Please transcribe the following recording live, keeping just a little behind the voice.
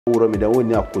wuro me da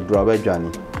woni akodura ba dwane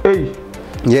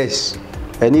yes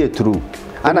any true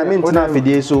ana mentina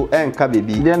fidie so enka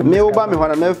bebi me oba me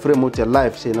hona me frame out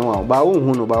life say no ba wo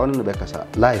hu no ba wono no be kasa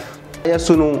life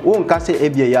yeso no wo nka se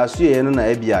ebia ya so ye no na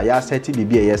ebia ya seti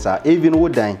bibia yesa even wo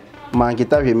dan man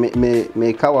kita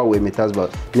me kawa we me tasbih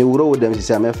me wuro wo dem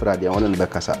sisi me fra dia wono no be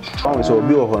kasa so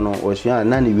obi wo hono o hia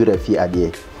na ne wira fi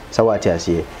ade sawati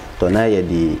ase to na ye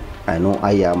di I know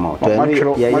I am out. Yeah,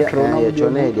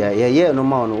 no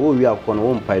man, oh, we are on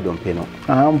one pie don't pay no.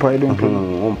 I'm pie don't pay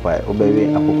one pie,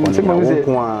 obey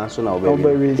a so now,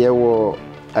 baby. Yeah, well,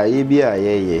 I be a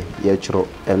ye, tro,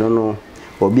 and no,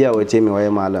 Obia will tell me why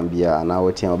Mallam Bia, and I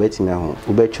will tell betting home.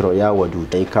 Ubetro ya would do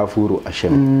a kafuru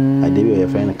ashem. I did a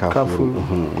friend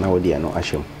kafuru, now dear no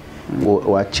ashem.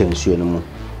 What change you no more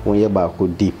when you're back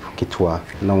deep, kitwa,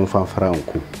 no fan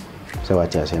franco. So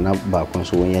what I say na ba kon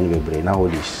so won yen bebre na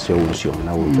hodi se won siom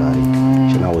na wo jare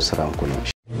she na wo sram ko no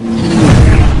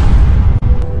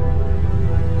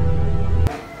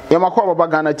ya makwa baba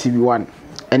Ghana TV1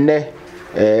 enne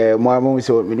mo amu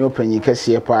so me no panyi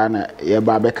kase pa na ya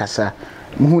ba be kasa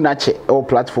mu na che o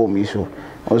platform yi so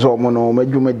so mo no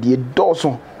madwuma die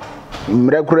doso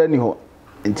mre kura ni ho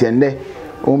nti enne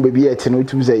o bebi ete no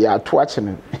tum se ya to ache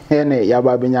no ene ya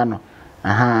ba benya no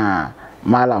aha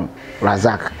Mallam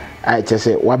Razak I just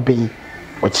say what be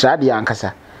or chadi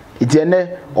ankasa. It's ene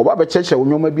oba be cheche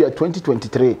wonyoma bi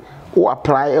 2023 who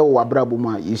apply e wo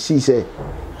abrabuma you see say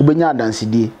ubenya dance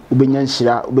die ubenya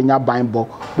nhira ubenya banbo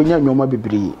ubenya nyoma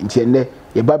bibiri nti ene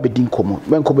ye ba bedin komo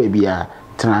menko ba bia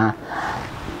tra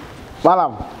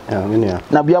Mallam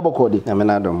na bia bokodi na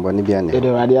mena dom boni bia ne e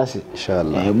de rade ase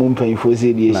inshallah mu mpanfo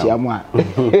se die siamu a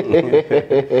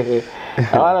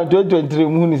Awala 2023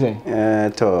 mu ni say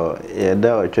to ye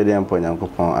da o twede ampo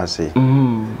Nyankopon ase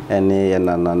ene ye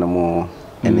nanana mo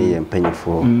ene ye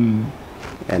mpanfo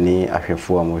ene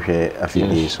ahwefo a mo hwe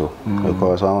afidie so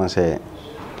because one say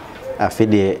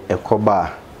afidie ekoba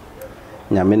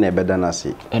nyame na ebeda na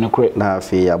ase na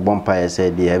afi ya bompa ye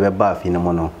say die ebeba afi ne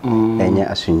mo no enye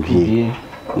asundwie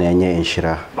na enye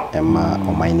enhira ema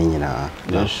oman ni nyina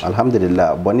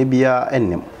alhamdulillah boni bia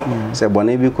ennem se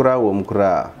boni bi kura wo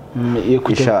mkura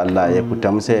inshallah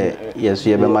yakutam se yesu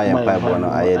yebe ma ya pa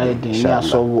bono ayede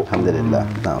inshallah alhamdulillah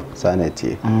na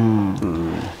saneti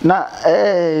na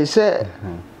se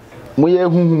moye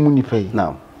huhumu ni pay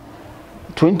na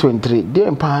 2023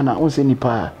 de mpa na onse ni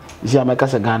pa zia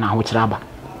makasa Ghana ho kiraba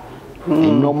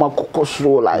no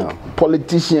makokoso like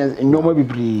politicians no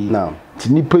bibri na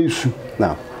nipa isu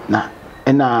na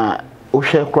ena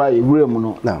ohwe kra ewure mu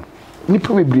no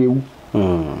nipa bibrewu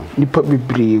nipa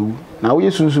bibrewu na wo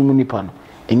yesunsun nipa no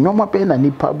enwoma pe na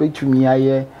nipa betumi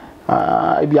aye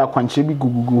ebi akwanche bi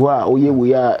gugugu a oye wo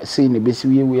ya sei ne besi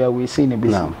we sei ne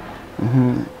besi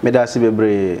me da se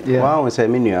bebre wa won se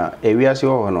menua ewiase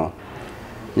ho no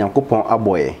Nyankopon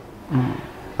aboye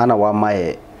ana wa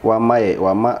maye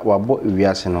wabo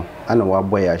ewiase no ana wa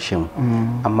boye ahyem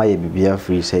amaye bibia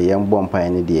free se yembo mpa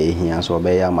ne de ehia so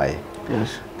obeya amaye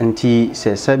nti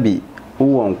se sabi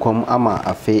won kom ama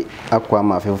afi akwa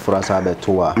ama afi furasa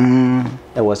abeto a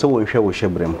e wo se wonhwe wo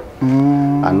hwebrem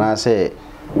ana se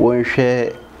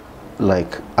wonhwe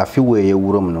like afi we ye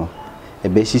wurom no e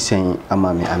be sisen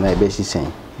ama me ana e be sisen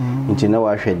nti na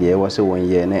wa hwe de wo se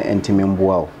wonye na entime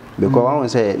mboa o because won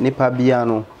se nipa bia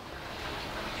no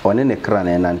one ne kra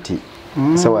na nanti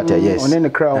so what yes one ne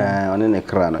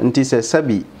kra no nti se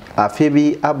sabi afi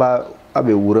bi aba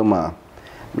wuroma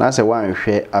na se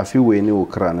wanhwe afi we ni wo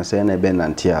kra na se na be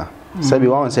nanti a sabi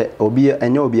won se obi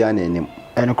enya obi a na enim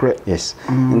enokre yes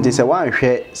nti se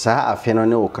wanhwe sa afi no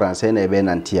ne wo kra se na be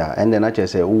nanti a ende na che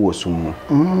se wo sumu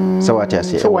so what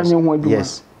yes so wanye ho aduma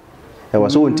yes e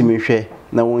was so ntimi hwe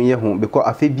na won ye ho because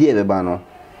afi bi e be ba no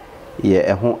ye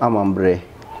e ho amambre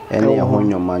ene ye ho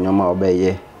nyoma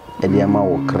obeye ede ama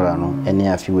wo kra no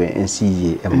ene afiwe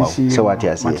ensiye ema so what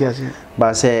yes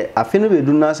ba se afi no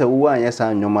bedu na se wo anya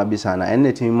sa nyoma bi sana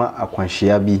ene timima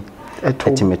akwanhia bi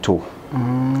etimeto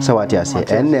so what yes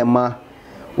ene ma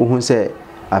wo hu se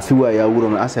afiwa ya wuro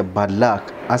no ase bad luck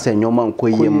ase nyoma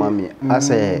nkoye mami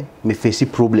ase me face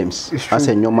problems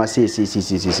ase nyoma si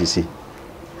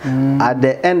at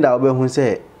the end I will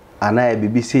say ana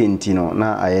bibi say ntino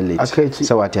na ayelate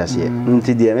so what you say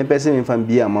nti de me person me fam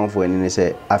bia manfo ani ne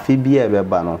say afi bia be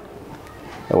ba no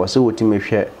e wo se wotime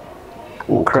hwe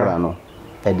okra no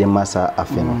e de masa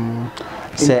afi no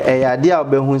se e ya de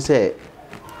obehu say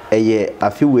eye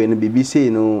afi we no bibi say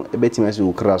no e betime se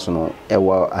okra so no e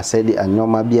wo asedi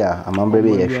anyoma bia amambre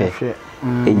be ye hwe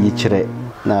eyi kire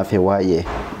na afi waye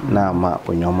na ma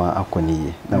onyoma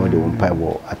akoniye na wo de wo mpa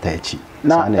wo atachi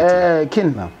na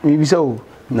kin mi bi so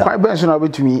Quite bench na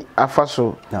betumi afa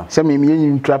so. Say me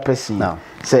intra person.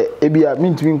 Say ebia me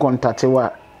ntumi contact wa.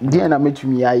 Dia na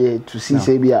metumi aye to see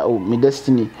say ebia oh me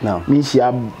destiny. Me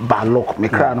shia balok me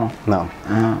kra no. No.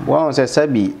 One say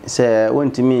sabi say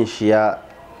wontumi shia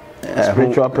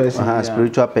spiritual person.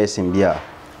 Spiritual person bia.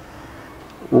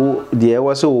 O de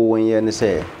ewo so wo won ye ne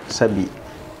say sabi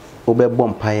obebọ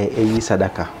mpae eyi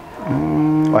sadaka.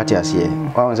 What you say?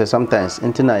 One say sometimes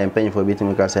intina yen penny for bit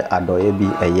me ka say adoye bi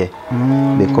eye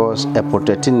because a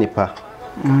protecting nipa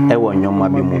e wo nyoma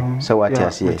bi mu. So what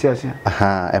you say?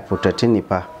 Aha, a protecting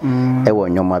nipa e wo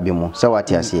nyoma bi mu. So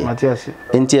what you say?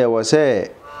 Inti e wo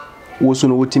say wo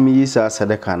sunu wotimi yi sa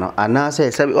sadaka no ana say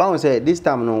sabi one say this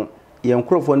time no yen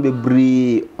krofo no be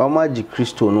bri o magi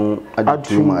Kristo no adu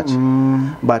too much.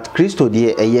 But Kristo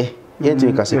de eye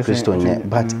yenti ka say Kristo ne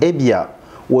but ebia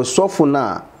wo sofo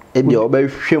na ebia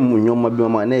obehwem nyoma bi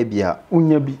ma na ebia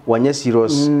unya bi wanya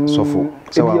serious sofo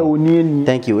ebia oni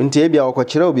thank you nti ebia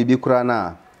okokire obibi kura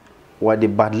na wade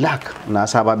bad luck na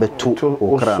asaba beto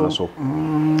okra no so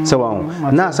se wa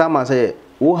na asama say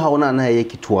wo ha wona na ye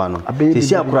kitwa no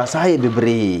tesi akura sa ye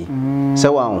bebre se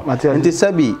wa nti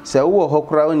sabi se wo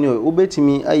hokura oni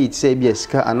obetimi ayi se ebia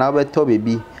sika ana beto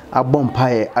bebi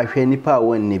abompae ahwe nipa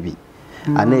won ne bi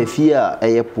ana efia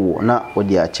eyepo na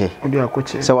odi ache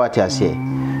se wati ase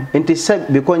enti se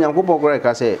because nyankopon kora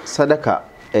ka se sadaka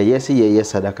yesi ye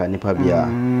sadaka nipa bia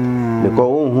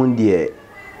because won hundie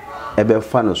ebe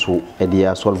fa no so e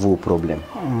dia solve problem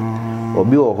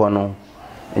obi wo ho no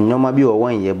nyoma bi wo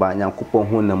wan ye ba nyankopon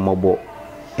hu ne mmobo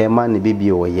e ma ne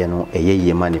bibi wo ye no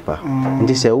ye ma nipa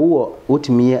enti se wo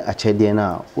otimi ye achede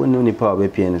na woni nipa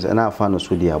obepie ne na afa no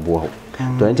so dia bo ho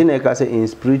to enti na ka say in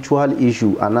spiritual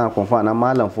issue ana confirm na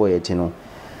malam for yeti no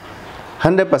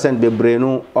 100% bebre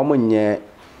no omonye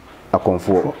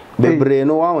akonfo bebre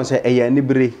no wa won say eya ni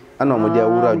bre ana omo dia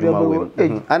wura adwuma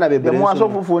we ana bebre mo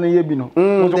asofofo no ye bi no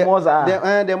mo za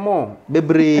de mo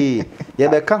bebre ye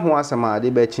be ka ho asama de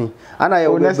be chi ana ye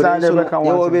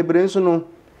bebre so no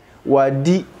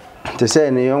wadi te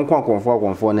say ne yon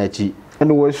akonfo na chi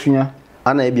ene wo asua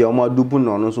ana ebia o ma dubu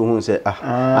no no so hu se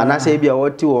ana se ebia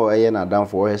woti wo eye na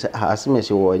danfo wo se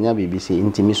asemese wo nya bibi se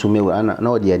intimi so mewu ana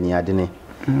na odi ani ade ne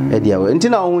edia wo nti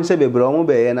na hu se bebre o mo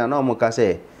be ye na na o mo ka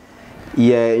se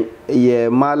ye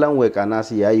malam work ana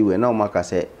se ya yiwe na o mo ka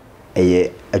se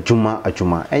eye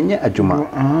ajuma enye ajuma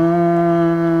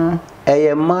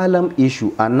eye malam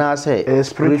issue ana se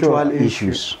spiritual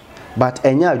issues but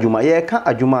enya adwuma ye ka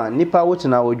adwuma nipa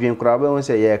wotina wodwen kurabe won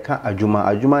se ye ka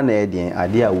adwuma na edien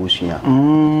ade a wosua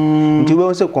nti we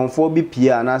won se konfo bi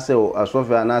pia na se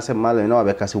asofia na se malo na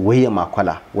obeka se weye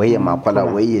makwala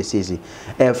weye sisi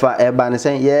efa eba ne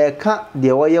sen ye ka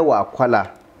de woye wa akwala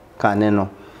ka ne no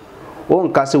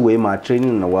won ka se we ma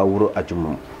training na wawuro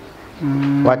adwuma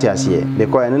what you say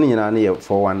because ene nyina na ye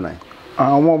 419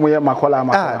 mo ye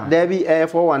makwala there be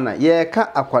 419 ye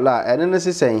ka akwala ene ne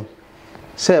se sen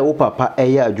say wo papa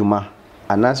eya adwuma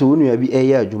anase wo nua bi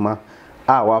eya adwuma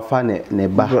a wafa ne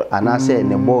ba anase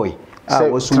ne boy a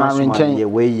wo suma ye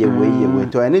weye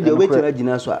to ene de obetima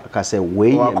gina so ka say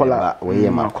weye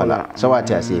makola so what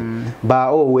I say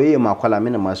ba o weye makola me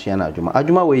na masua na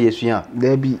adwuma weye sua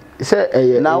da bi say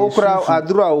eye na wo kura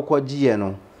aduru a wo kwagiye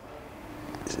no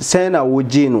say na wo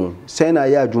gi no say na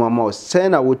ya adwuma ma say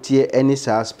na wo tie any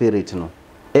sa spirit no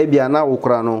ebia na wo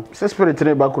kura no se spirit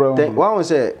ne ba kura wa won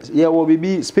se ye wo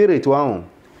bibi spirit wa won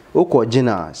wo ko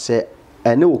gina se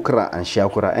ene wo kura anhia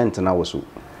kura entena wo so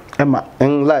ema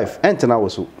in life entena wo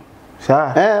so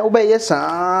sa wo be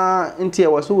yesa ntie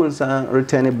wo so wonsa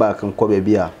return back nko be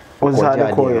bia o za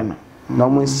de ko ye no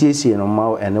mun siesie no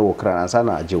ma ene wo kura ansa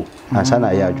na ajew ansa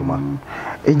na ya adwuma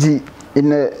eji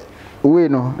in we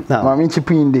no ma me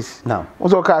chipin this wo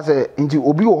so ka se nti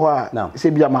obi wo ho a se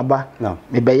bia maba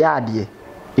me be ya ade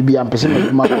ebi ampese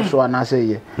ma so ana se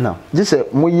ye je se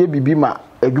mo ye bibi ma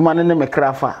adwuma ne me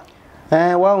krafa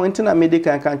wa wonti na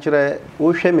medical kan kire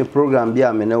wo hwe me program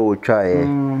bia me na wo twae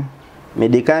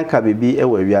medical ka bibi e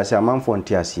wa wiase amanfo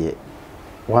ntiase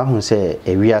wa hu se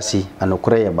e wiase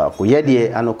anokore ye ba ko ye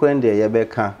de anokore de ye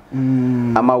beka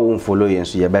ama wo follow yen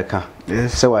so ye beka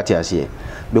se wati ase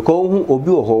because hu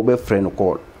obi wo ho be friend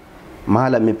call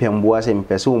mahala me pemboa se me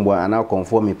pese wo mbo ana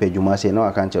conform me pedwuma se na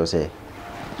wa kan che se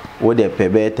wo de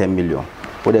pebe 10 million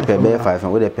wo de pebe 5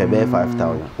 wo de pebe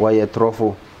 5000 wo ye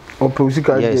trofo o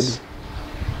prosika yes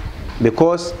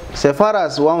because se far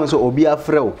as one so obi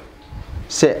afreo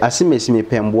se asimesi me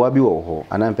pemboa bi wo ho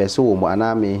ana pese wo mo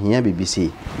ana me hia BBC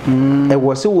e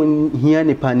wo se wo hia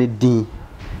ni pa ne din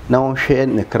na wo hwe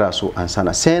ne kra so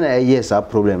ansana se na yes a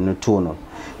problem no to no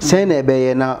se na ebe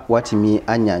ye na watimi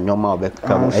anya nyoma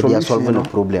obeka e dia solve no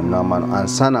problem na ma no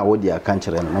ansana wo dia kan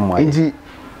kire no mo ayi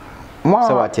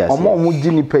So what you say? Omo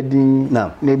mujini pedin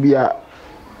na bia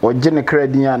ojene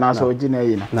credit ana so ojene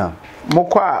yi na.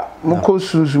 Moko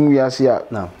sunsun yase a.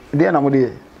 Dey na mo dey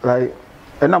like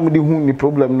na mo dey hu ni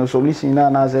problem no solution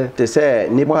na say te say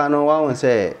nipa no wa won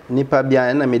say nipa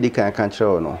bia na medical kan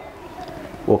kire no.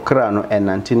 Wo kra no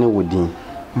enante ne wodin.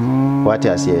 What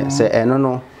you say? Say eno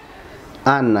no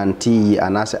ananti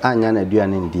anase anya na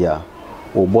aduane ndia.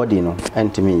 O body no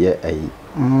entimi ye ayi.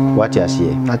 What you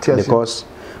say? Because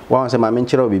one say ma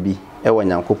menchira obibi e wa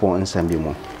Nyankopon nsam bi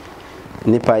mu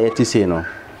nipa ye ti say no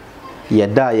ye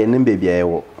da ye nim bebia ye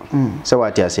wo say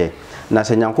what you say na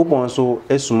say Nyankopon so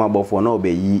esuma bofo na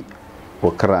obeyi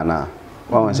o kra na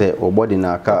one say o body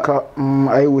na ka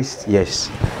I waste yes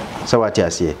say what you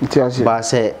say ba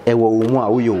say e wo mu a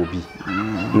wo ye obi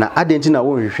na adenti na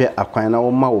wo hwehwe akwan na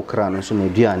wo ma wo kra no so na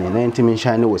duane na ntimi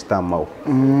shine wo stand ma wo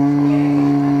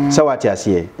say what you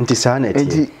say nti sa na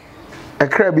ti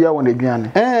Akrabia won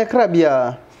aduane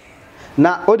akrabia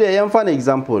na ode yemfa na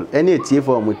example ene etie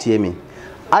for mutie mi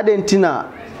adentina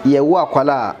ye wo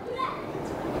akwala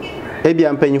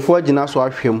ebia mpanyifo agina so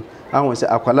ahwem ahon se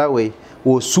akwala we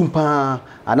wo sumpa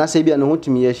anase ebia no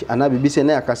hotimi ye ana bibi se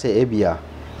na yakase ebia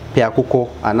pe akoko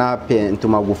ana pe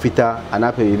ntomago fita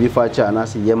ana pe bibi facha ana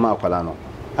se yema akwala no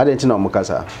adentina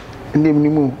omukasa ndem ni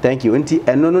mu thank you nti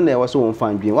eno no na e wo so won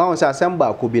fan dwen wa won se asem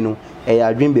ba ko bi no e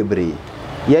ya dwen bebre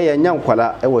ye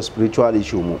nyankwala e was spiritual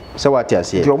issue mu se wati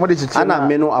ase ana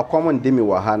me no akwam ndemi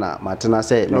wa ha na matena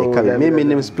se me ka me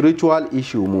nim spiritual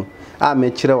issue mu a me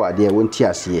kire wade wonti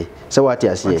ase se wati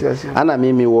ase ana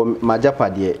me wo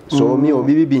majapade so me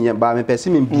obi bi nya ba me pese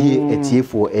me bie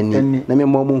etiefo eni na me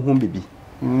momu hu bibi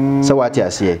se wati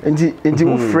ase enti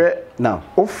wo frɛ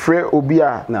wo frɛ obi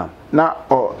a na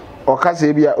o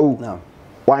kase bia o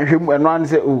wanhwem eno an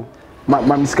se o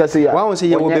ma miskase ya wa won se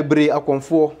ye wo bebre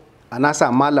akonfo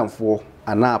anasa malamfo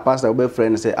ana pastor obe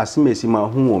friend say asimesi ma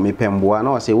hu o me pemboa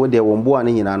na o say wo de wo mboa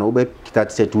ne nyina na obe kita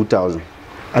say 2000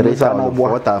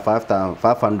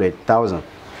 500,000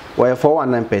 we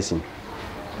 419 person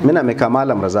me na me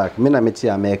Mallam Razak me na me ti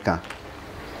America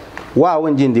wa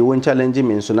won jindi won challenge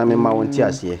me so na me ma won ti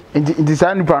ase ndi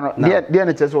sa nipa no de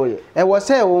na cheso ye e wo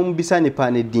say won bisa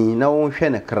nipa ne din na won hwe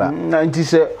ne kra na ndi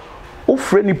se o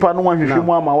frɛ nipa no wanhwehwe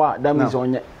mu ama wa da me so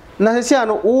onye na se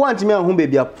ano wo want me ahun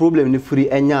baby a problem ni free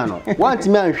enya no want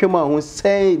me anhwe mu ahun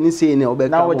say ni say ne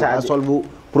obeka solve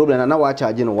problem na wa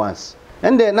charge no once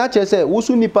and then na che say wo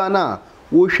su nipa na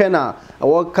wo hwe na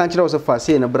wo kan kire wo se fa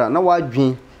say ne bra na wa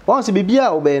dwen once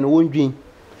bibia obe no wondwen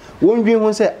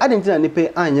hun say adentina nipa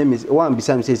anya mi wan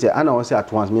bisa mi say ana wo say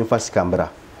at once me fa sikambra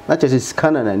na che say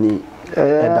scanner na ni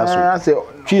so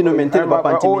twi no maintain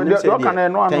papa ntimi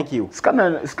thank you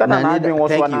scanner na adwen wo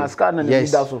so na scanner ni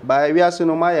da so ba wi aso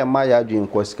no ma ya adwen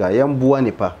kwosika yem bua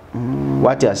nipa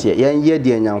what you say yen ye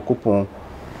de Nyankopon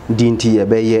dinti ye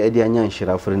be ye de anya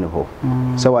nhira fere ne ho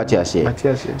so what you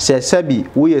say sabi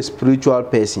we a spiritual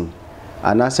person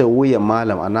ana say we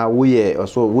malam ana we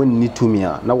so won ni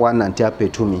tumia na wa nante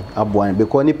apetumi aboan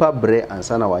because nipa bre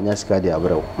ansa na wanya sika de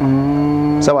abrew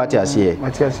so what you say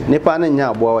nipa na nya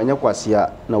aboa wanya kwasia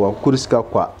na wa kursika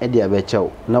kwa e de abechew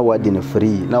na wa di ne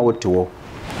free na wotewo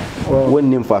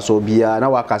wonni mfaso bia na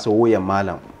wa kase we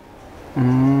malam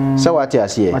so what you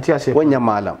say wonya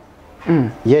malam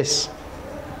yes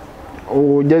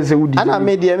o jeze udi ana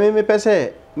media me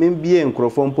pese me bie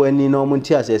nkrofompo ani na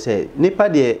omunti asese nipa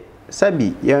de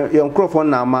sabi your microphone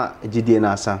na ama gidie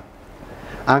na asa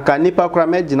anka nipa kura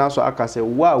megina so akase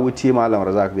wa wotie Mallam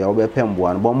Razak bia wo be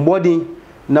pemboa no bombodi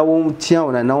na won tia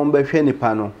wona na won be hwe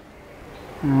nipa no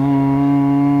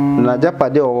na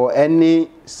japade o eni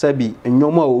sabi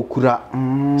nyomo a okura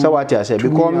sa wati ase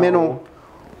because me no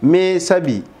me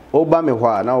sabi oba me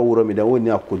hwa na wuro me da woni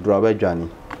akodura ba dwane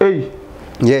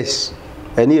yes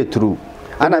eni e true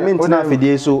ana mentina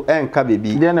fidie so enka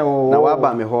bebi na wa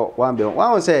ba me ho wa be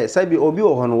wa say sabi obi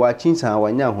wo ho no wa chinsan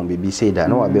wa nya ho bebi say da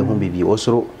na wa be ho bebi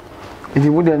osoro idi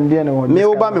wude ndie na wo me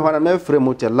wo ba me ho na me frame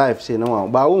mo te life say na wa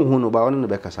ba wo hu no ba wo no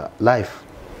be kasa life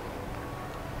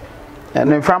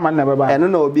ene fama na baba ene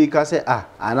na obi ka say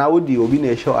ana wodi obi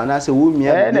na show ana say wo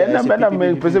mia na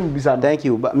me pese bisa thank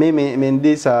you me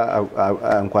ndisa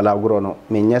ankwala agro no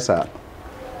me nyesa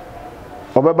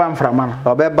obeba mframa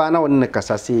na obeba na won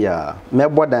kasa si ya me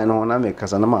bodan no na me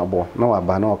kasa na ma bo na wa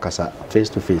ba na o kasa face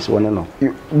to face won no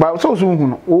ba so hu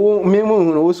no o me mu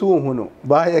hu no o so hu no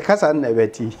ba ye kasa na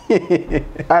beti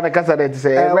ana kasa that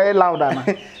say very loud ana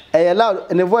loud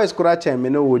and the voice kura chen me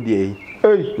no wodi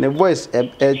the voice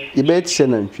e bet say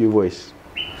na twi voice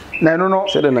na no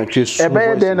say na twi so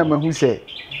be dey na mahu say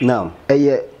now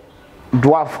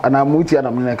dwarf ana muti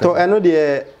ana me to eno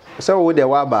de say wo de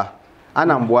wa ba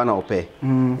ana mboa na ope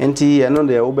enti eno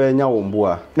de obenya wo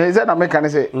mboa na ze na meka ne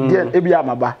se die ebi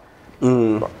amaba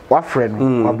wa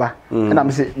friend waba na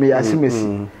me se me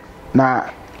yasimesi na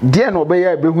die no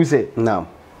obeya ebehu se now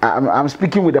I'm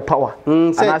speaking with the power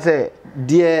and I say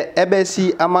die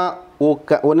ebesi ama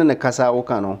wona ne kasa wo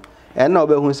kan no ena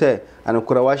obehu se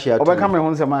anokora wa hia obeka me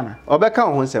hu nsem ana obeka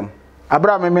ho nsem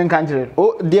abra me men kan kire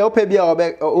o die ope bia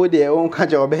o de o kan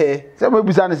je obe se me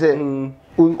busa ne se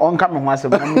on ka me ho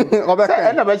asem obeka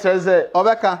ena be kire se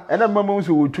obeka ena mamu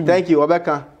so wotu thank you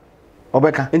obeka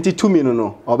enti tumi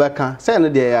no obeka se no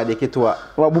de ya de ketwa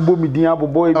wa bobo mi din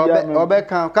abobo e bia me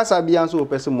obeka kasa bia so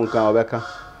opese mu kan obeka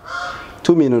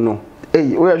tumi no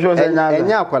we are sure say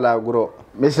enya akwala agro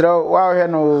mesra wa hwe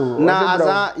no na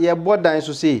aza ye bodan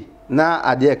so see na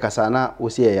ade kasa na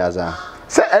osi ye yaza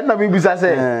se enna mi bisa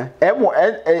se emo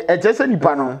chese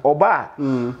nipa no oba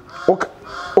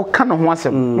o kan ho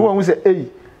asem no wa hu se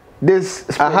this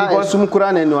aha sum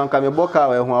kura na ni wanka me boka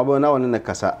we ho abo na won na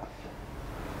kasa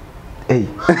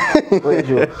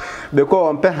ojo be ko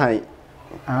on pe han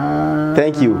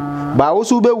thank you ba wo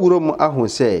su be wuro mu ahu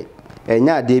se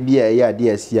enya ade bia ye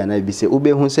ade asia na bi se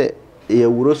obe hu se ye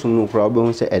wuro sum no kura obe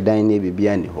hu se edan na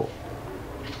bibia ni ho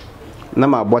na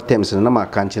ma bottoms na ma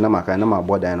kanchi na ma kan na ma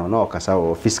bodan no na okasa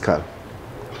o fiscal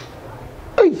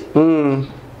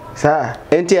sa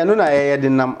enti anu na ye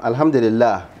dinam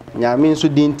alhamdulillah nyame nso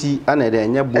dinti ana de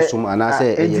enya bosum ana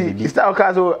se eye bibi sta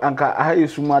okazo anka ahaye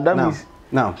sum adam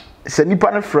now se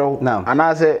nipa na frɛw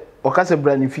ana se okasa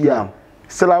brani fia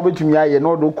sela betumi aye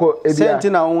no do ko ebia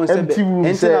enti na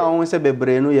won se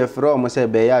bebre no ye frɛ o mo se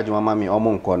be ya adwuma mami o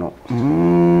mo nko no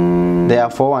there are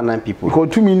 419 people ko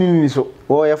tumi ni so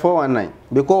oh yeah 419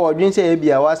 because odwin say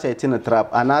ebia wa set in a trap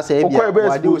ana say ebia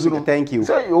wadi wo thank you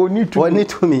say you need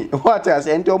to me what I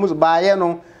say enti almost baaye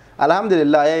no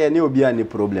alhamdulillah ye ne obi ani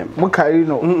problem mo carry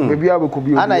no bebia be ko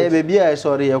bi ana ye bebia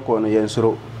sorry ye ko no ye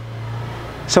nsoro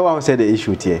so I say the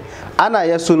issue tie ana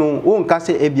ye so no won ka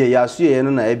say ebia ya so ye no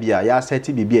na ebia ya set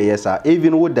bibia ye sa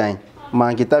even wo dan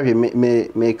man kita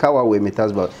me kawa we me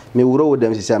tasbih me wuro wo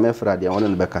dem sisi amefra dia won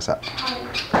no be kasa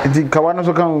enti kawa no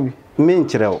so kan wi me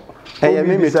nkyerɛw eye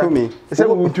me metumi se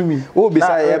wo tumi wo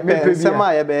bisa ye pe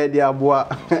sema ye be dia aboa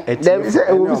eti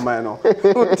se wo man no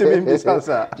tumi bisa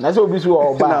sa na se obi so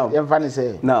oba ye mfa ne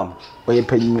se naam o ye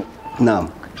panyimu naam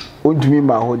o tumi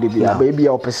ma ho de bia ba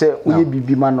bia o pese o ye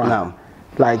bibi ma no naam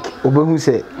like obehu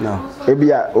se naam e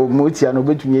bia o motia no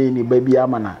betumi ye ni ba bia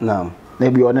ma na naam na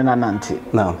bia o ne na nante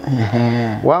naam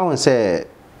wa won se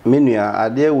menua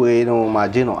ade we no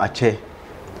maje no ache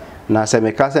na se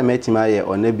me kasa metima ye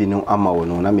onabi no ama wo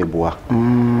no na meboa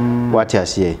what you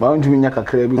say ba ntumi nya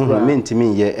kakra bi kura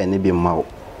mentimi ye enabi mawo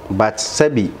but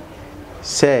sabi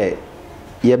say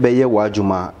ye beye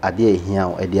wadwuma ade ehia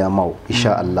o ade ama wo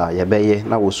insha Allah ye beye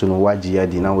na wo su no waji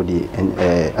adi na wo di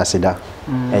aseda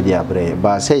ade abre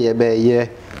ba say ye beye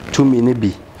tumi ne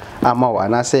bi ama wo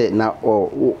ana say na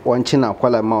wonchi na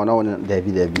kwala ma wo na wo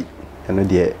dabi eno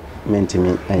de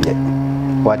mentimi enye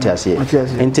what you say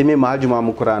entimi ma adwuma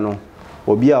mukura no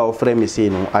obi a ofre me sei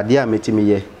no ade a metimi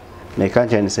ye me kan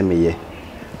kire ne se me ye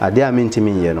ade a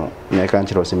mentimi ye no me kan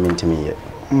kire o se mentimi ye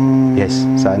yes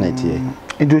sanity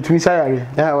do tumi sayare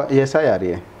yes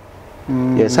sayare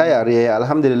yes sayare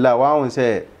alhamdulillah wa won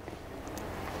se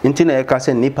intina e ka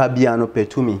se nipa bia no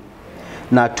petumi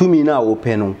na tumi na wo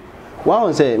pe no wa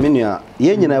won se menua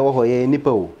ye nyina wo ho ye nipa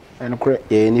o enokre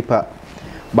ye nipa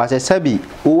ba se sabi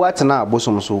wo watena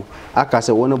abosom so aka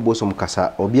se wono bosom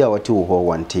kasa obi a wati wo ho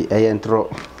wanti eye ntro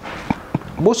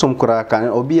bosom kura kan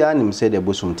obi a nim se de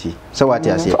bosom ti se wati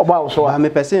ase ba me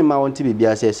pese ma wonti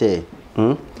bibia se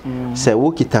se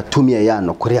wo kita tumi ya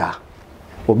no korea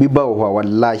obi ba wo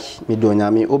wallahi me do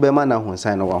nyame obema na ho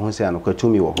san no wa ho san no ka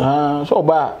tumi wo ho so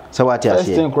ba se wati ase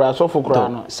testing kura so fo kura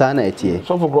no sana etie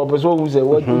so fo kura pese wo se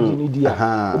what ni dia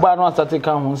oba no asate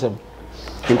kan ho nsem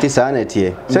nti sana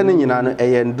etie se ne nyina no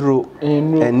eye nduro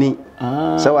ani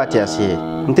se wati ase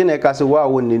nti na ka se wa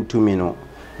wo ni tumi no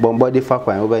bombo de fa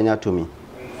kwan obenya tumi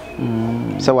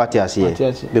se wati ase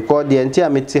because the nti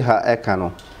ameti ha eka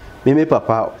no me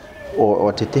papa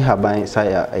o tete haban sa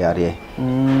yare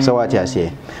se wati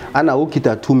ase ana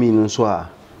ukita tumi no so a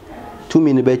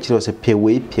tumi ne be kire se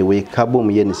pewe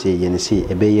kabom ye ne se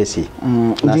ebe yesi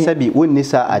na sabi wonni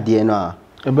sa ade no a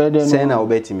se na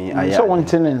obetimi aya so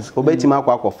maintenance obetimi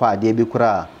akwa fa ade bi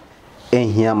kura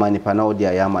enhia manipa na odi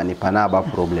aya manipa na aba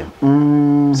problem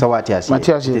se wati ase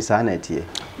te sa na tie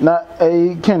na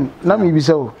ken na mi bi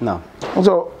so na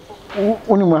so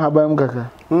woni mo haban mu kaka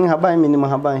haban mi ni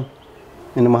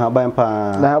mo haban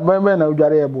pa na haban be na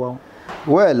udware ebo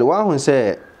well wa hu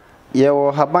se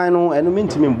Yewo haban no eno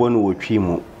mentimi mbɔ no wɔ twi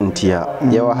mu ntia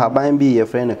yewo haban bi ye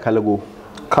frɛ no kaligo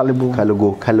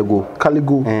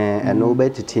eno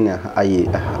betiti na aye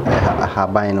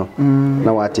haban no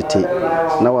na watete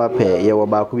na wapɛ yewo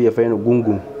ba ko bi ye frɛ no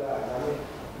gungun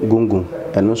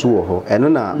eno so wɔ hɔ eno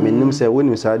na mennim sɛ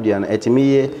wonim sa adua no etimi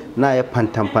ye na ye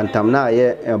pantam na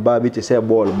ye ba bi te sɛ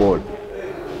ball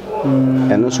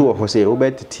eno so wɔ hɔ sɛ wo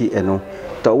betiti eno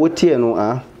to wotie no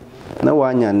na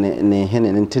wanya ne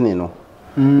hene ntene no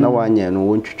na wanya no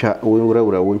wontwitwa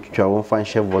wonwura wontwitwa wonfa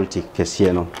nhye voltic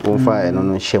kese no wonfa eno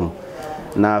no hyem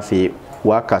na afi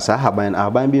wakasa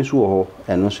haban bi nso wo ho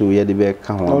eno so ye de be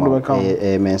ka ho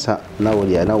mensa na wo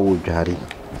dia na wo dware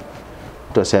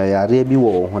to se yare bi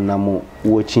wo ho na mo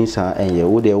wo chinsa enye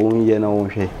wo de wonye na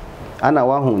wonhwe ana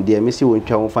wa hu de mesi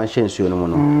wontwa wonfa nhye nsuo no mo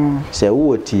no se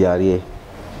wo ti yare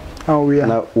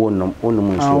na wonum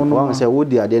nsuo wa se wo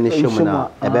di ade ne hyem na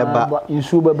ebeba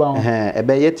nsuo beba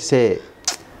ebe yet say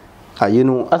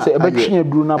ayinu ase ebe twe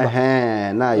duru na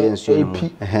ba na ye nsuo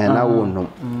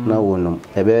na wonum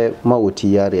ebe ma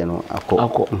woti yare no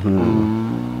akọ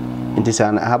nti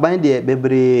sana haban de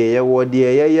bebre ye wo de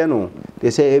ye no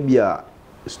de say ebia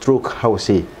stroke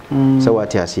house se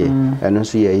wati ase eno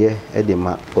so ye de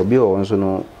ma obi o nso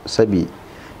no sabi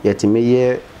yetime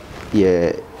ye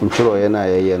ntro ye na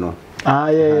ye no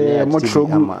ye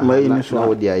motrogu mai ni so na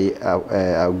wodi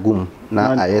agum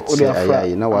na ayetse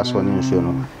ayayi na waso ni nsuo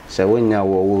no se wonya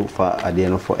wo fa ade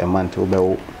no for a month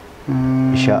obewo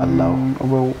insha Allah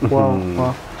wow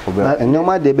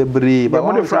enyoma de bebre ba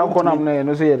mo de fra ko nam na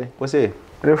no so yede wo se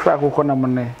refra ko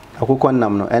nam na akoko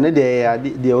nam no ene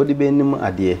de odi benim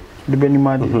ade de benim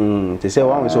ade te se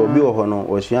wa so obi wo ho no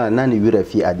o sua na ne wira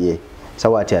fi ade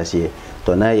sawati ase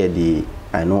to na ye di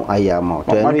ano ayama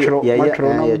to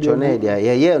ye chone dia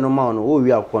ye no ma no wo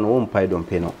wi akoko no wo mpai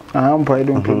dompe no mpai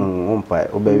dompe wo mpai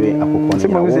obewe akoko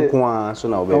no wo kwa so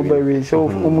na obewe so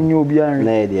omunyo obi an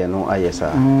na dia no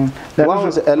ayesa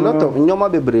a lot of nyoma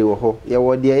bebre wo ho ye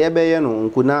wo dia ye be ye no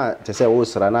nkuna te se wo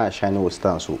sra na shine wo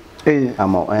stand so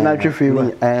ama na twifi wa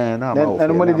na ma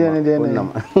no mo de dia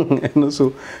no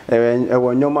so e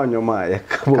wo nyoma ye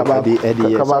kaba di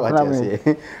edi ye so ati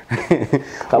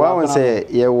wa won se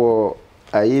ye wo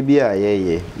aye bia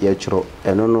ye chro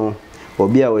eno no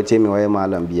obi a wetemi waye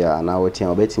malam bia na wetemi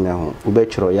obetimi ho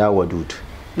ubechro ya wadud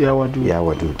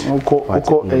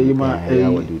oko eyima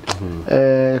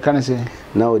kan se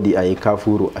na odi aye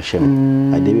kafuru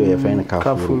ashem adebi ye fain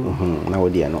kafuru na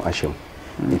odi ano ashem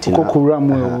oko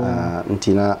kuramu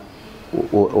ntina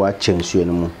wa chensuo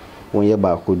no mu wonye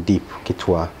ba ko deep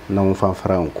kitwa na wonfa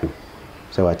franku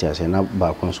se wati ase na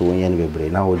ba kon so wonye ne bebre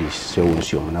na holi se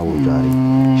wonsuo na wo jare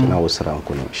she na wo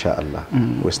sranku no insha Allah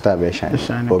wo sta be shan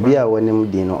obi a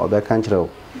wonim din no obe kan kire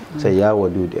se ya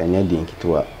wadud enya din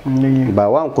kitwa ba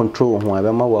wan control ho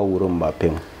abe ma wa wuro mba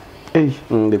pem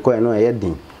because no e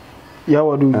din ya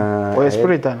wadud o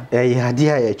spirit an ya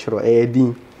dia ya chiro e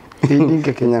din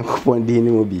keke nyankopon din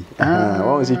ni obi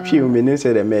won se twi me ne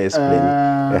se de me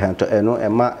explain to eno e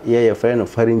ma ye frɛ no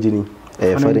faringini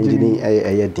e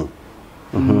din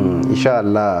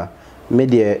inshallah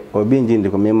media obi ndin de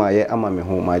ko me ma ye ama me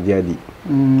ho ma diadi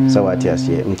sawati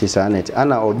ase nti sanet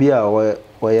ana obi a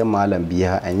wo ye malam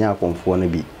biya anya konfo no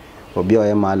bi obi a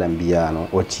ye malam biya no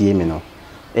o tie me no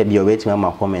e bi obeti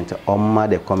ma comment on ma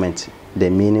the comment the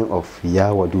meaning of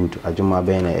ya wadud ajuma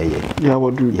bena ya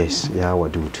wadud yes ya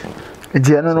wadud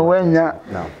Diano no wenya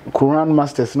Quran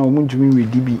masters no munjumi we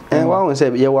dibi wa won say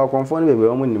ye wa konfo no bebe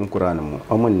o munnim Quran mu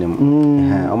o munnim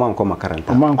o man ko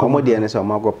makaranta o modi ene say o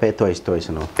ma go pay toys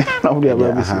no na modi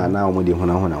ababisi na o modi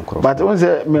huna nkro but on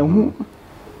say mehu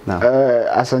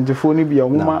asanjefo ni bia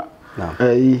huma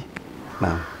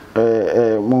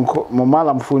mo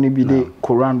malam foni bi de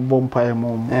Quran bompa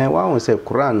mom wa won say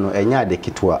Quran no enya de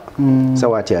kitwa say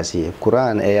wati ase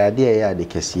Quran e ya de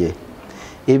kesiye.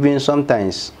 Even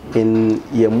sometimes in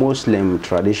your Muslim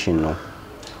tradition no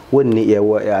wonni ye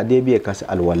ade bi e kase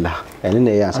alwala ene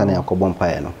ne ya sana yakobon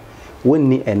pae no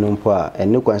wonni enum pa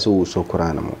ene kwanse wo so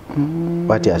Quran mo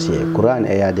what you say Quran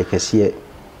e ya de kase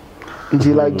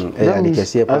like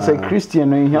as a Christian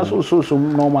no he has so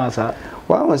normal sa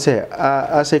wa won say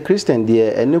as a Christian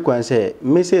there ene kwanse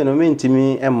me say no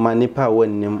mentimi emma nipa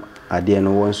wonnim ade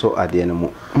no wonso ade no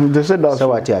mo they said that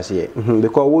sawati ase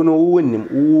because wono wonnim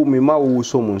wo me ma wo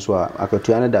so mo so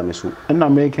akatua na da me so na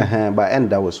make ba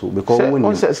enda wo so because wonnim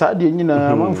on say sa de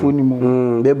nyina manfo ni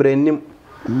mo bebre nnim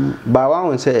ba wa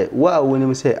won say wa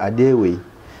wonim say ade we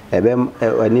ebe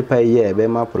nipa ye ebe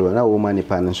ma pro na wo ma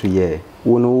nipa no so ye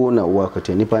wono na wo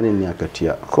akatua nipa ne ni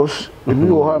akatua cause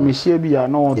ebi wo ha me hia bia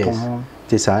na oto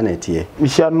ti sa na tie me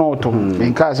hia na oto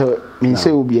nka say me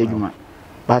say obi adwuma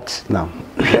but now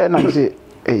and I say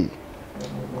hey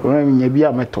when you be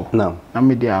a metal now na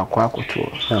me dey akwa akoto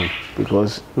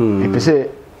because if say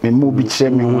me move be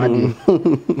share me one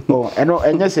oh I know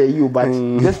and just say you but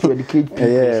just to educate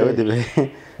people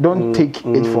don't take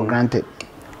it for granted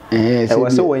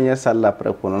was so when you sala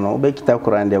prepo no be kita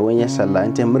Quran de when you sala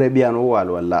ente mre bia no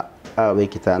wala be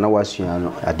kita na wasua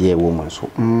no ade e wo mo so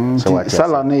so what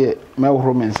sala ne me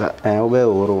horo mensa wo be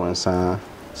horo wansa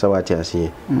so what you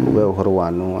say wo be horo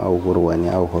wanu awu horo wani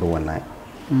awu horo wanai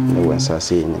ne wansa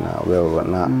say ni na we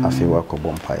na afi wa ko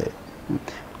bompae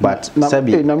but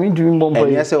sabi na me doing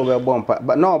bompae yes we bompa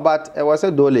but no but it was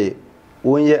a dole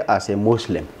when you as a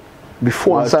Muslim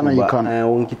before sana you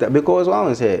can because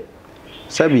one say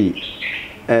sabi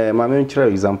my main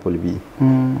example be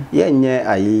yenye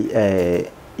ayi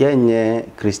yenye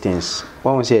Christians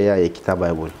one say ya kita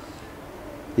Bible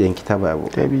yen kita Bible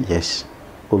yes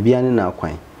obiane na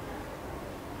kwan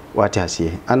what I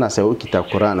say ana say o kita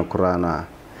Quran a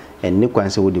enni kwan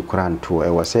say wo di Quran to e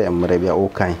wo say emre bia o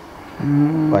kan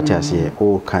what I say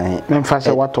o kan memfa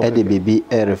say what e de baby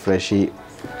e refresh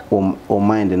o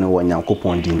mind no wo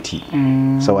Nyankopon dinti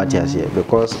so what I say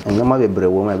because enema bebre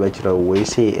wo ma be kira we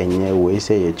say enye we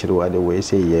say ye kira wa de we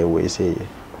say ye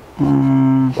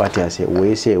what I say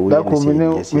we say we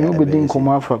no be din come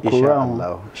afa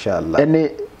Quran inshallah any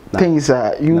things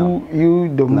you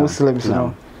the Muslims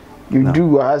now you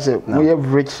do as a we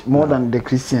have rich more than the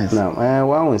Christians now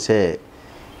one say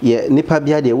yeah nipa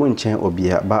bia de won chen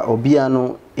obia but obia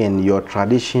no in your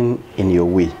tradition in your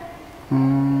way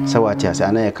so what you say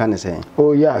ana can say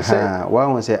oh yeah say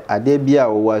one say ade bia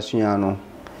o wasua no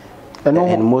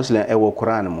and Muslim e wo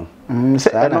Quran mo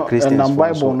say ana Christians and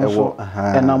Bible no so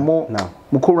and mo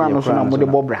Quran no so na mo de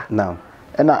bobra now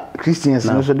and Christians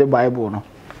no so the Bible no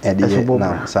e de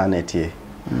now sanity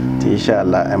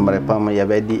inshallah emre pam ya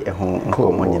bedi e ho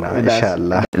nkomo nyina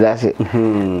inshallah that's it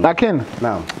lakin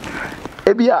now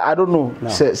ebia I don't know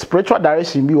say spiritual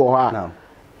direction be or how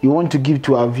you want to give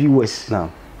to our viewers now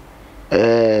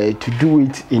to do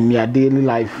it in their daily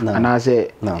life and I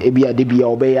say ebia de bia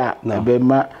obeya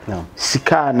ebema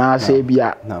sika na say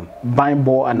bia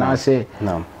bible and I say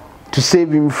to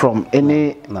save him from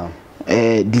any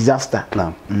disaster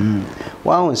now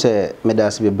one say me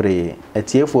das bebre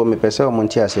etiefo me pese o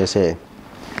monti ase say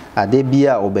ade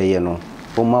bia obeye no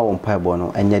o ma won paibo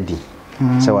no anya di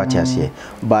say what ase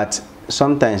but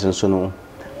sometimes so no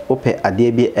ope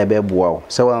ade bi ebe boa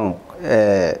so one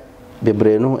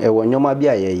bebre no e wonyoma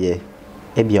bia yeye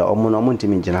e bia omo no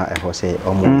montimi ngina e ho say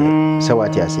omo say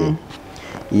what ase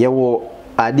yewo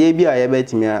ade bia ye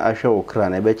betimi ahwe okra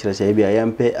na be kire say bia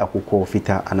yempe akoko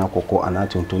fita anakoko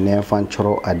anatuntu ne fan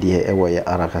choro ade e wo ye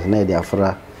arakas na de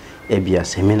afra e bia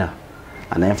seminar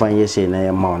ana fan ye say na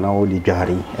ye ma na wo di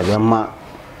dwari e be ma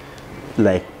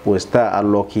like poster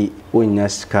aloki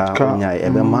onyaska onya e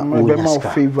be ma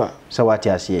onyaska so what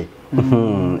you say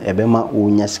e be ma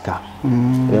onyaska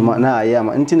e ma na aye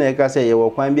ma nti na e ka say ye wo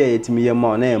kwan bia yetimi ye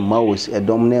ma na e mouse e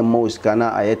dom na e mouse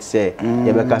kana ayet say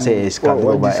ye be ka say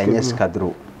skadro ba enye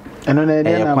skadro eno na e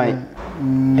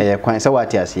na e kwan so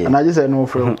what you say na je say no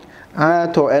fro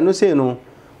to eno say no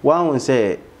wan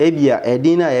say e bia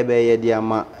edin na ye be ye dia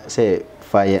ma say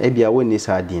fire e bia woni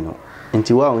sa din no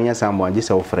nti wa onya sambo anje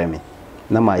say wo frame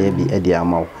na ma ye bi e dia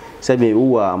ma sebe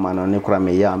uwa amano ne kura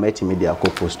me ya meti media ko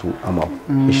postu amo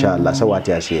inshallah so what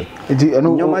you say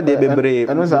nyoma de bebre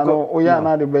eno sa no o ya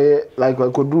na de be like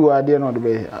ko duru ade no de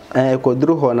be ko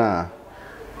duru ho na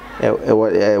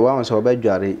wa so be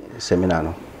dware seminar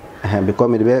no because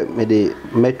me de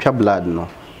metwa blood no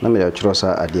na me de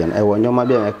chirosa ade no wo nyoma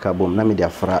be me ka bom na me de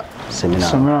afra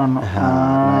seminar no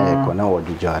na ko na wo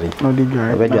di dware no di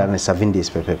dware be dware 7 days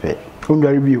pepepe on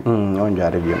dware bio on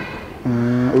dware bio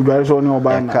udware so ni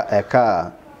oba na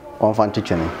eka on fan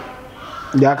teacher ni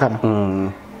ya kana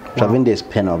 7 days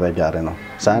pen over dware no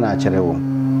sa na akere wo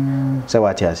se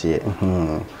wati ase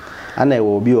ana e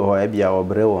obi ho e bia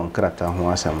obre won krata ho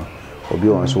asam obi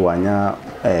won so wanya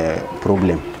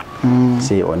problem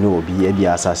se oni obi e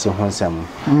bia asase ho asam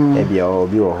e bia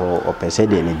obi ho opese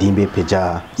de ne dimbe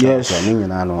peja so ni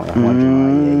nyina no e ho adwuma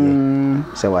ye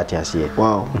se wati ase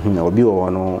wow obi wo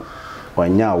no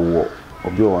wanya wo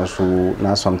obi won so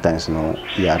na sometimes no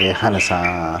yare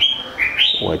hanasa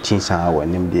wa tinsa wa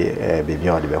nimde bebi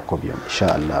o de be ko biom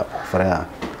inshallah fra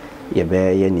ye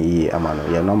be ye ni amano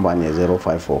ye number ni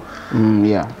 054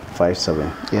 yeah 57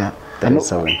 yeah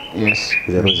 37 yes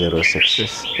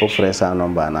 006 o fra sa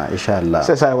number na inshallah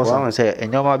wa say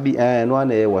enyoma bi no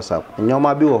na e WhatsApp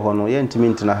enyoma bi wo ho no ye ntimi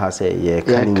ntina ha say ye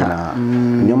kan na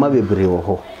enyoma bebre wo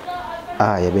ho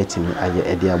ye betimi aye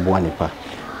e dia boa nipa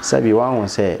sabi wa won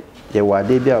say ye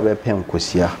wade bia we pem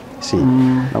kosia see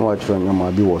na watchro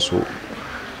nyoma bi wo so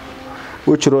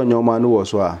wochro nyoma no wo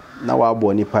so a na wa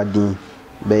abo nipa din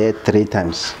be 3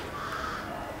 times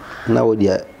na wo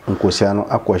dia nkosia no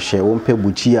akohye wo mpe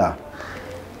buchi a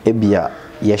ebia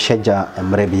ye hyeja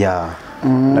emre bia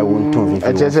na wo ntum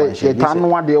fifi ye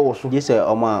tanu ade wo so ye say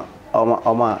oma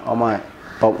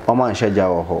hyeja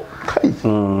wo ho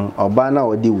oba na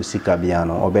odi usika bia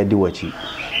no obedi wachi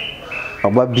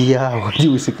oba bia odi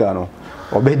usika no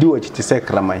obedi wachi te se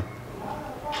kraman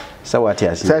sawati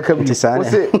asi ti sane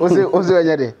ose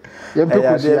anyade ye mpe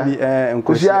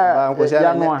nkosia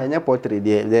enye portrait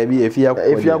de bi efia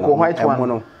ko white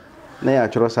one na ya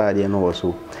ACCROSS de no wo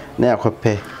so na ya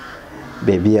kope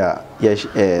baby a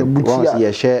once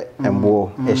ye share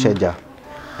embo e sheja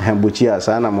buchi a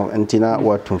sana mo ntina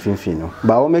watum finfin no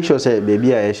ba wo make sure say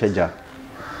baby a ye sheja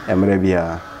emre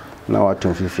bia na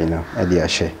watum finfin no e dia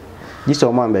she this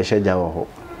o man be sheja wo ho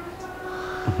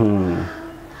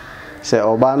se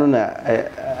oba no na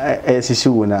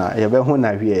sisiwu na ye be hu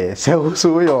na hwe se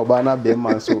so ye oba na be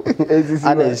man so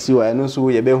ana sisiwu eno so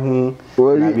ye be hu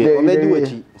na hwe obedi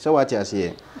wachi se wati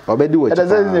ase obedi wachi that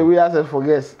is we ask for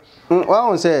guess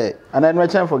why say and then we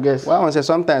change for guess why say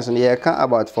sometimes you can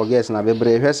about forget na be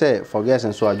bre say forget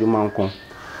so adwuma nko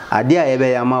ade a ye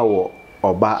be yama wo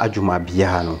oba adwuma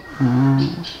bia no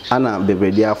ana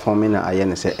bebredi afomi na aye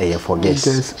ne say eye forget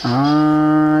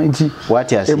nti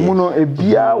what you say emu no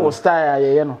ebia wo style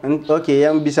aye no okay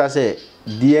yam bisa say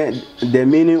the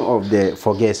meaning of the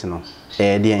forget no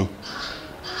the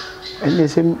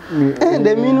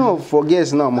meaning of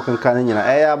forget no mo kan kan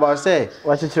nyina about say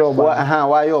wa chechire oba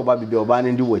why oba bibi oba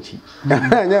ne ndi wachi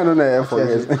nya no na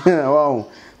forget wow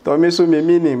to me so me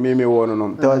meaning me wo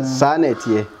no to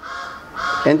sanetie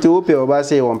enti ope oba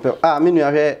say won pe me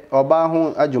nua hwe oba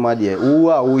ho adwuma de wo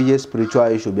a wo ye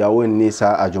spiritual issue bia wo ni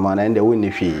sa adwuma na ende wo ni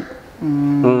hwe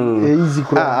easy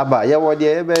kura aba ye wo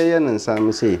de e be ye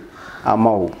nsam say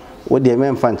amawo wo de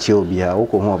me mfa nche obi a wo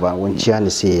ko ho oba wo nchia ne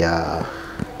say ya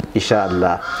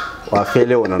inshallah wa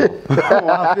fele wono no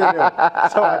wa fele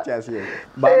so what you say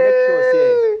but make sure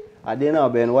say ade na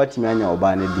oba no watimi anya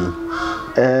oba ne din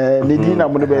ne din na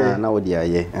mo ne be na wo de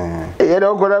aye ye de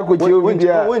okora ko chi obi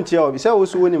dia won chi obi say wo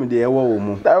so wonim de e wo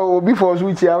mu obi for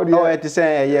so chi o dia o et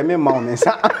say ye me ma o me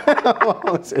sa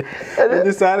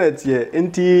this are it here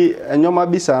enti anyoma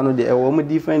bisa no de e wo mu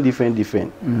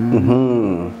different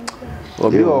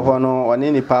obi ho no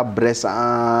one nipa breast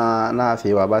na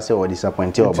afi wa ba say o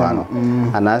disappoint oba no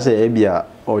ana say e bia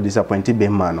o disappoint be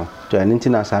ma no to enti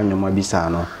na sa anyoma bisa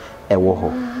no e wo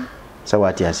ho say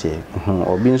what you say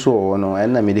obi nso wo no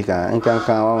en na medical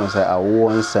nkankan wa say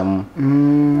awo nsam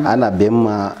ana be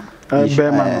ma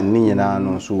ni nyina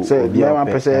no so obi a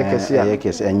pese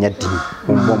kese enya din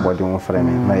bombode won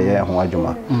frame ma ye ho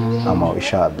adwuma ama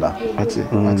inshallah ati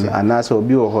ana say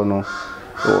obi ho no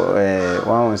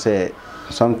wa say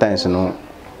sometimes no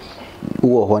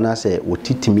wo ho na say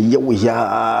otitimi ye wo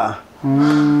ya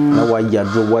na wa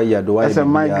yado wa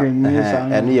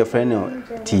enu ye friend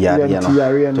tiare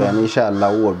no to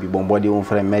inshallah wo bi bombode won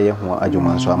frame ma ye ho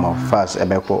adwuma so ama fast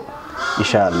ebeko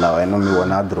inshallah enu mi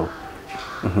wona dro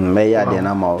me ya de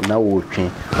na ma na wo twen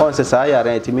on se sa ya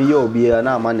ran timi ye obi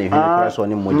na ama na hwe kra so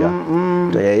ni moja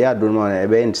to ye ya do no na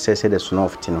ebe ntse se de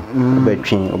soft no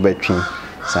obetwen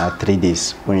sa 3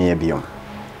 days onye biom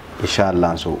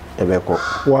inshallah so ebeko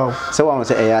wow se wa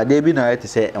se ya de bi na yete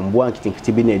se embo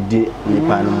ankitikiti bi na di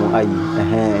nipa no mu ayi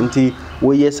nti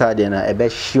wo ye sa de na ebe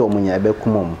hye omunya ebe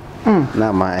kumom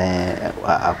na ma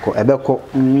ebeko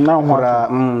na hora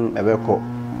ebeko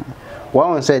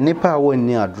wa say nipa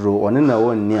wonni aduro one na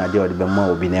wonni ade ode be ma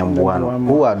obi na emboa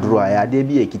no wo aduro aya ade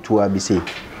bi ekituwa bi se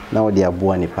na ode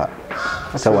aboa nipa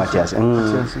sawatias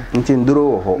nti nduro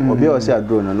wo ho obi o se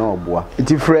aduro no na oboa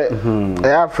iti fre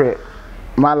afre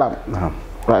Mallam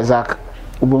Razak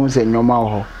ubom se nyoma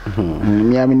ho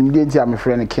mi am de nti am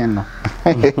fre ne ken no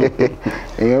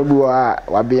ebu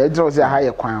wa be ejro se ha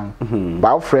ye kwan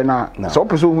ba fre na so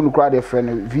person hu no kra de fre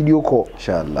no video call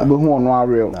inshallah be hu ono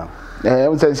awre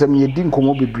nsem ye di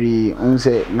nkomo bebre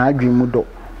nse na adwen mu do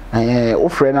o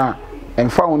fre na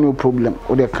emfa woni problem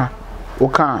o de ka o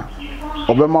ka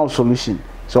obema solution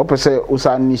so pese o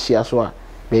sa ni hia so a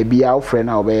baby a o fre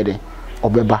na obede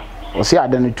obeba o se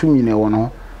ade no tumi ne wono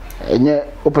enye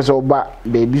o pese oba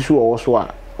baby so o so a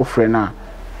o fre na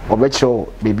obecho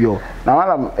baby o na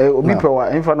Mallam obi pe wa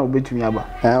emfa na obetumi aba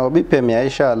obi pe me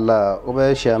inshallah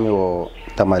obe hia me wo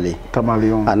tamale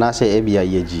anase ebia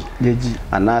yeji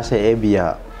anase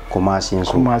ebia kumasi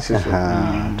nso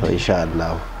to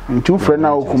inshallah ntu fre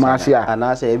na o kumasi a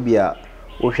anase ebia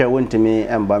wo hwe wontimi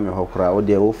emba me hokora wo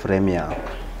de wo fre me a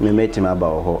me meeting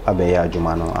about ho abeya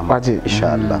adwuma no ama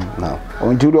inshallah now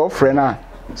on do your friend na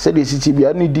say the city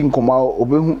bia ni di nkoma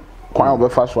obehu kwan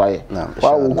obefa so aye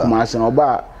wa wo kumase no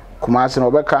ba kumase no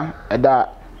obeka eda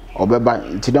obeba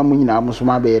ntida mu nyina amuso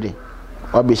ma be yede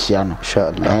obehia no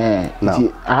inshallah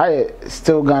now I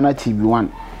still Ghana TV1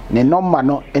 ne number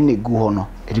no ene gu ho no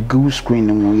e gu screen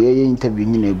no ye interview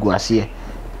nyina egu ase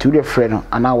to the friend no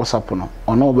ana WhatsApp no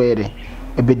ono obeyede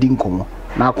ebedi nkomo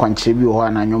na akwankyere bi ho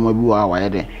ana nyoma bi wa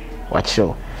yede wa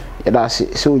chill yeda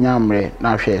se unyamre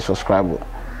na hwe subscribe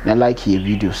na like your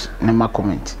videos na ma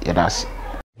comment yeda se